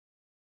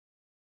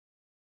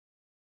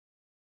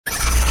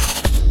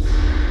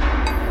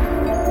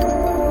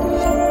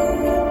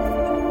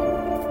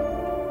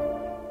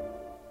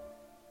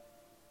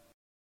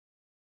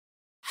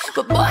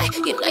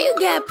You know you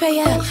gotta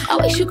pay up.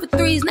 Always shoot for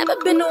threes, never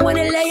been the one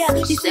to lay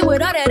up. She said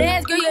with all that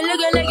ass, girl, you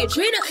looking like a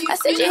Trina. I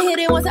said you hit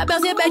it once, I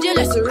bounce it back just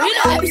like Serena.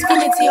 I be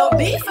screaming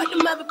T.O.B. fuck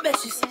them other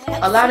bitches.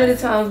 A lot of the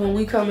times when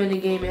we come in the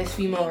game as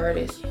female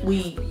artists,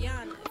 we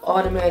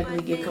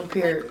automatically get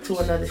compared to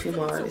another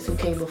female artist who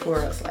came before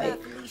us.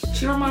 Like,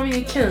 she remind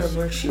me of Kim,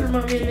 or she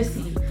remind me of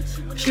Missy,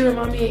 she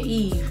remind me of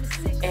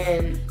Eve.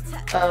 And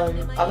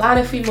a lot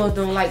of females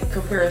don't like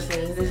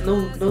comparisons. There's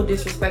no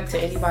disrespect to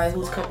anybody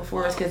who's come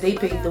before us because they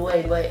paved the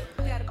way. But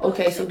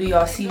okay, so do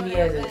y'all see me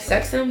as a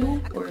sex symbol,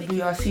 or do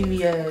y'all see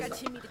me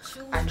as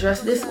I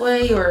dress this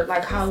way, or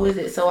like how is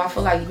it? So I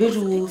feel like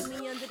visuals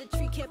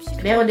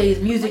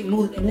nowadays, music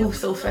moves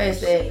so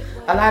fast that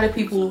a lot of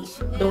people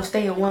don't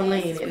stay in one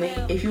lane. And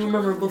if you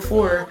remember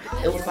before,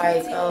 it was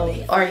like,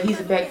 alright, he's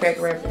a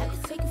backpack rapper,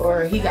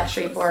 or he got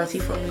straight bars, he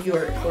from New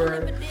York,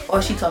 or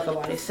all she talk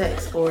about is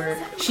sex, or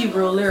she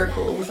real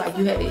lyrical. It was like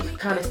you had to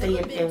kind of stay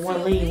in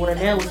one lane, where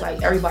now it's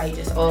like everybody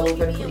just all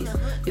over the place.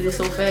 It's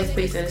so fast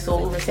paced and it's so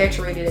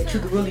oversaturated that you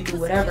can really do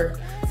whatever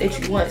that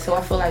you want. So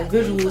I feel like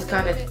visuals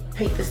kind of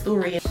paint the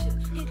story.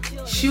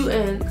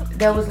 Shooting,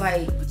 that was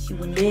like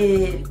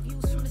mid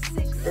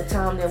the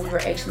time that we were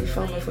actually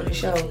filming for the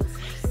show.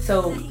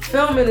 So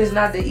filming is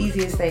not the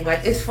easiest thing.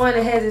 Like, it's fun,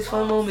 it has its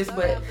fun moments,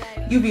 but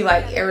you be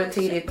like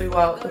irritated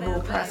throughout the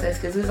whole process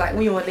because it's like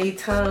we on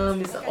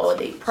daytime, it's an all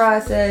day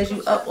process.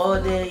 You up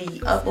all day,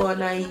 you up all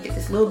night, you get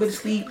this little bit of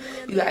sleep,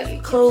 you gotta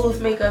get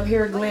clothes, makeup,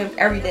 hair, glam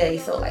every day.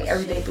 So like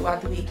every day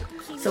throughout the week.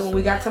 So when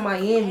we got to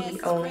Miami,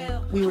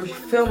 we were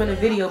filming a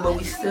video, but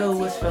we still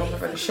was filming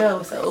for the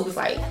show. So it was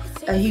like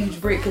a huge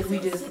break because we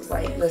just was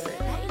like, listen,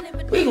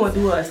 we gonna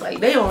do us. Like,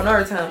 they on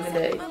our time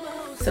today.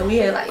 So we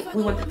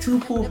went to 2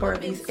 pool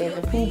parties, and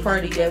the pool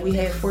party that we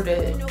had for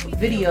the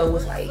video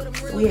was like,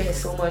 we had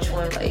so much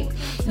fun. Like,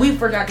 we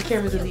forgot the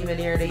cameras was even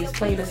there. They was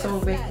playing the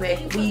song back.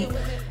 We,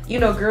 you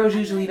know, girls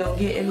usually don't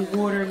get in the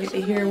water and get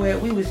their hair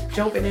wet. We was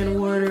jumping in the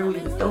water, we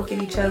was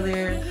dunking each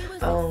other.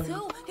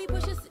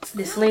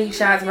 The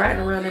slingshots,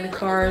 riding around in the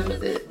cars with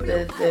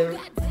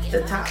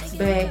the tops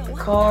back, the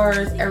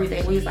cars,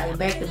 everything. We was like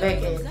back to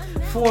back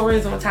and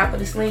foreigns on top of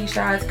the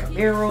slingshots,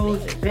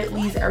 Camaros and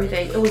Bentleys,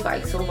 everything. It was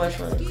like so much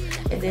fun.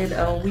 And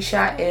then we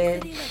shot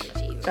in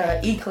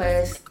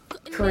E-Class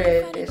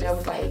crib, and that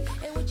was like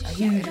a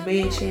huge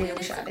mansion.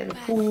 We shot in the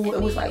pool.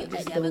 It was like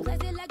just dope.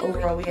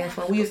 Overall, we had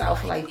fun. We was out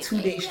for like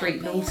 2 days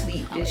straight, no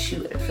sleep, just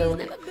shooting and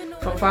filming.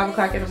 From 5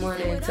 o'clock in the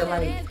morning to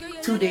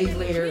like 2 days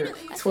later,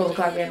 12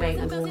 o'clock at night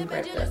was when we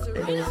wrapped up.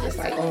 And it was just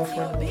like all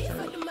fun all the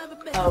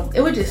time.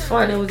 It was just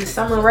fun. It was a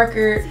summer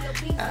record.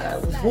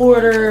 It was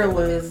water, it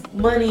was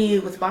money,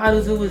 it was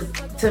bottles. It was,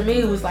 to me,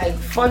 it was like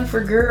fun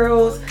for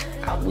girls.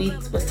 We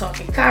was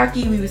talking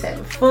cocky, we was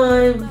having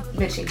fun,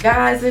 mentioned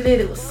guys in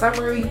it. It was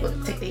summer, we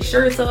would take their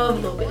shirts off, a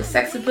little bit of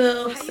sex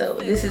appeal. So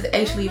this is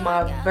actually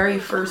my very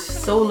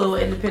first solo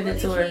independent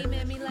tour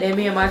that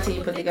me and my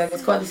team put together.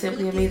 It's called the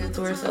Simply Amazing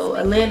Tour. So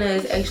Atlanta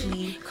is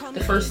actually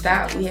the first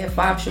stop. We have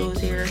 5 shows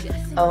here.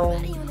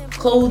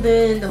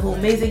 Clothing, the whole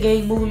Amazing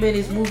Gang movement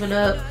is moving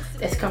up.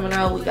 That's coming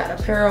out. We got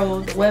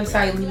apparel, the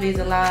website, Lee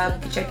Mazin Live.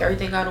 You can check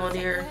everything out on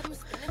there.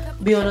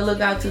 Be on the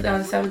lookout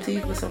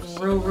 2017 for some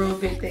real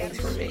big things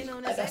for me.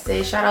 Like I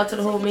said, shout out to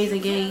the whole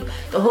Amazing Gang,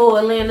 the whole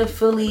Atlanta,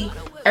 Philly,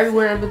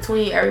 everywhere in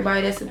between,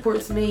 everybody that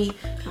supports me,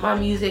 my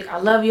music. I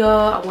love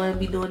y'all. I wouldn't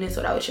be doing this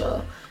without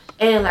y'all.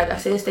 And like I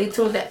said, stay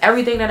tuned to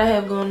everything that I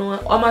have going on.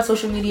 All my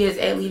social media is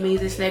at Lee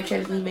Mazin. Snapchat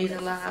is Lee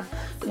Mazin Live.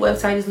 The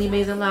website is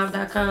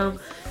LeeMazinLive.com.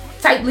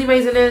 Type Lee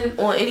Mazin in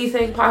on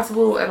anything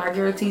possible, and I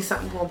guarantee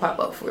something's gonna pop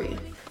up for you.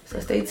 So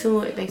stay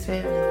tuned, and thanks for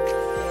having me.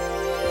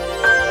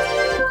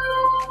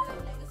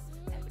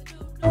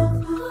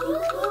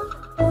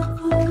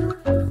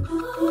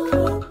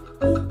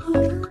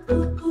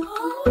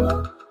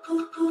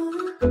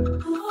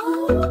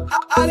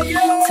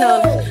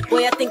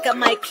 Boy, I think I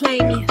might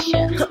claim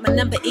you. Put my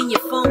number in your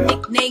phone,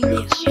 nickname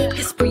you.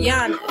 It's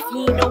Brianna, if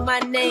you ain't know my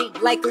name,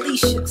 like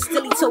Alicia.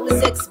 Still he told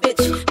his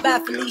ex-bitch, bye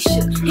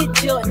Felicia. Hit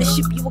Jordan and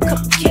ship you a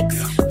couple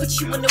kicks. Put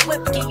you in the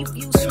whip, give you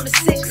views from the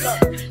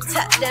 6.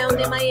 Top down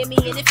in Miami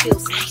and it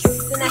feels nice.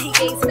 And now he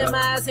gazing in my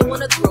eyes and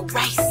wanna throw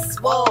rice.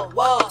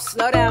 Whoa,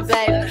 slow down,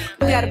 baby.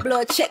 We gotta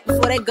blow a check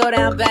before they go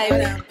down,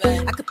 baby.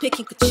 I could pick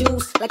and could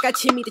choose, like I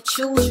Jimmy to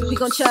choose. We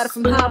gon' charter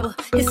from Harbor,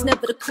 it's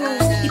never the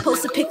cruise. He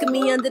posted a pic of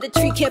me under the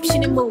tree,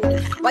 caption and mood.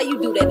 Why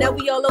you do that? Now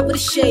we all over the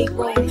shade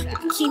room. The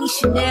bikini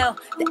Chanel,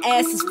 the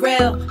ass is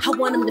real. I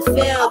want him to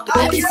fail.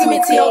 I be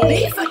screaming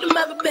T.O.B. fuck them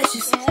other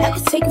bitches. I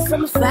can take it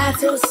from a 5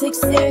 to a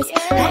 6 series.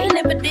 I ain't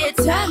never did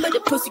time, but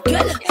the pussy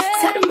killer.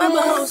 Tell them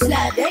other hoes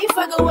slide, they ain't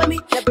fucking with me.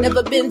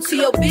 Never been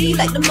T.O.B.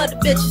 like them other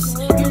bitches.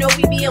 You know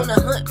we be on the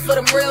hunt for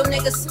them real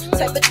niggas.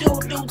 Type of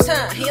dude, do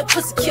time, he a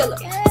pussy killer.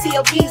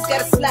 T.O.B.'s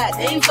gotta slide,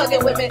 they ain't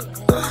fucking with me.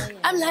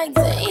 I'm like,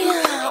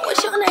 damn,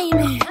 what's your name,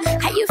 man?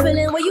 How you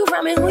feeling? Where you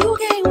from and who you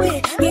came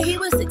with? Yeah, he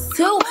was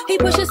 6'2", he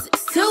pushed a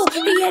 6'2".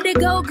 He had to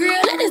go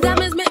grill and his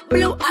diamonds meant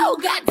blue. Oh,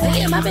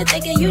 goddamn, I've been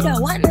thinking you the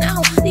one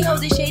now. The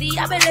hoes is shady,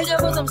 I've been looking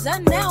for some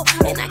sun now.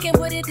 And I can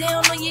put it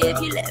down on you if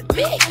you let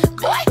me.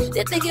 Boy,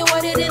 they're thinking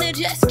what it in a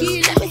jet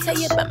ski. Let me tell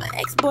you about my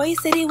ex-boy, he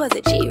said he was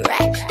a G-Rap.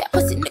 That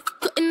pussy nigga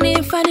couldn't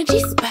even find a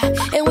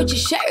G-spot. And with your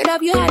shirt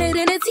off, you had it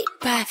in a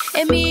teapot.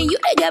 And me and you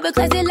together,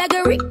 classy like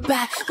a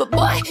reap-pot. But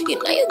boy,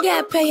 you know you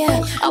gotta pay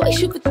her. Always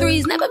shoot for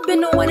threes, never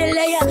been the one to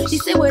lay up. She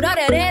said with all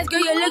that ass, girl,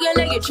 you looking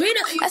like a Trina.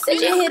 I said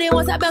you hit it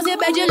once, I bounce it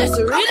back, you like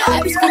Serena.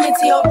 I be screaming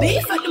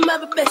T.O.B. fuck them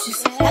other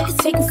bitches. I can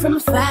take it from a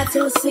 5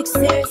 to a 6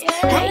 series.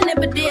 I ain't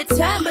never did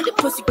time, but the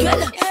pussy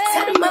killer.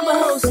 Tell them other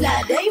hoes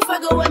slide, they ain't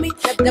fucking with me.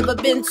 Never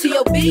been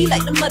T.O.B.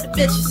 like them other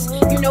bitches.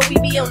 You know we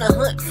be on the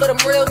hunt for them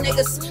real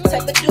niggas.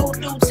 Type of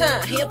dude, do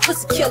time, he a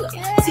pussy killer.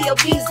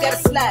 T.O.B.'s gotta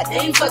slide, they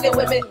ain't fucking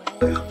with me.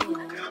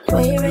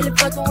 Boy, you really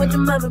fucking with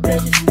them other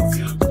bitches.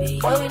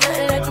 Boy, we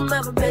nothing like them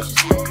other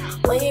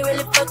bitches. Boy, you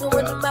really fucking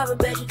with them other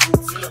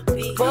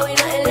bitches. Boy, we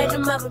nothing like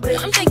them other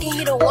bitches. I'm thinking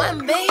he the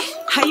one, babe.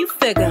 How you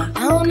figure?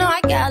 I don't know,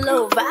 I got a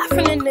little vibe from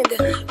the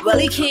nigga. Well,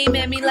 he came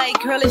at me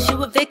like, girl, is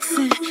you a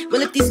vixen?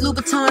 Well, if these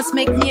Louboutins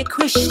make me a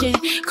Christian,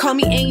 call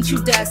me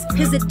Angel Dust,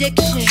 his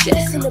addiction.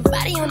 Should've seen the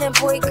body on that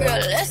boy, girl,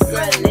 listen.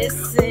 Girl,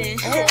 listen.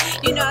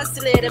 You know I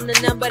still hit him the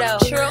number though.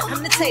 True.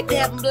 I'm the type to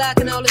have him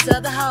blocking all his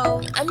other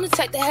hoes. I'm the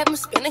type to have him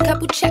spend a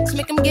couple checks,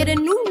 make him get a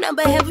new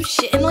number, have him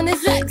shitting on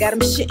his ex. Got him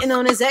shitting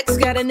on his ex,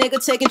 got a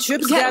nigga taking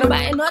trips, Got him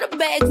buying all the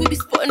bags, we be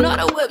sporting all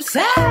the whips.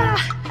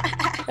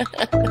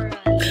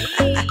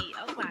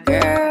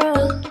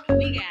 Girl,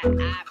 we got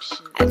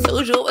options. I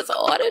told you it was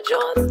all the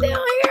joints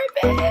down here,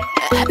 babe.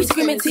 I be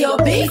screaming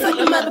T.O.B. fuck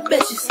them other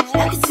bitches.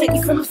 I can take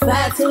it from a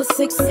 5 to a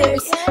 6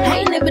 series. I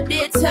ain't never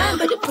did time,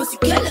 but the pussy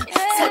killer.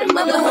 Tell them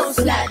other hoes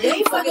slide, they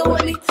ain't fucking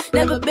with me.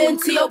 Never been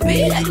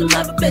T.O.B. like them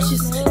other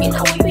bitches. You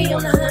know we be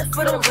on the hunt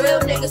for them real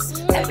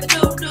niggas. Type of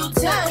dude,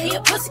 do time, he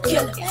a pussy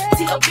killer.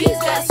 T.O.B.'s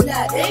gotta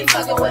slide, they ain't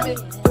fucking with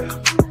me.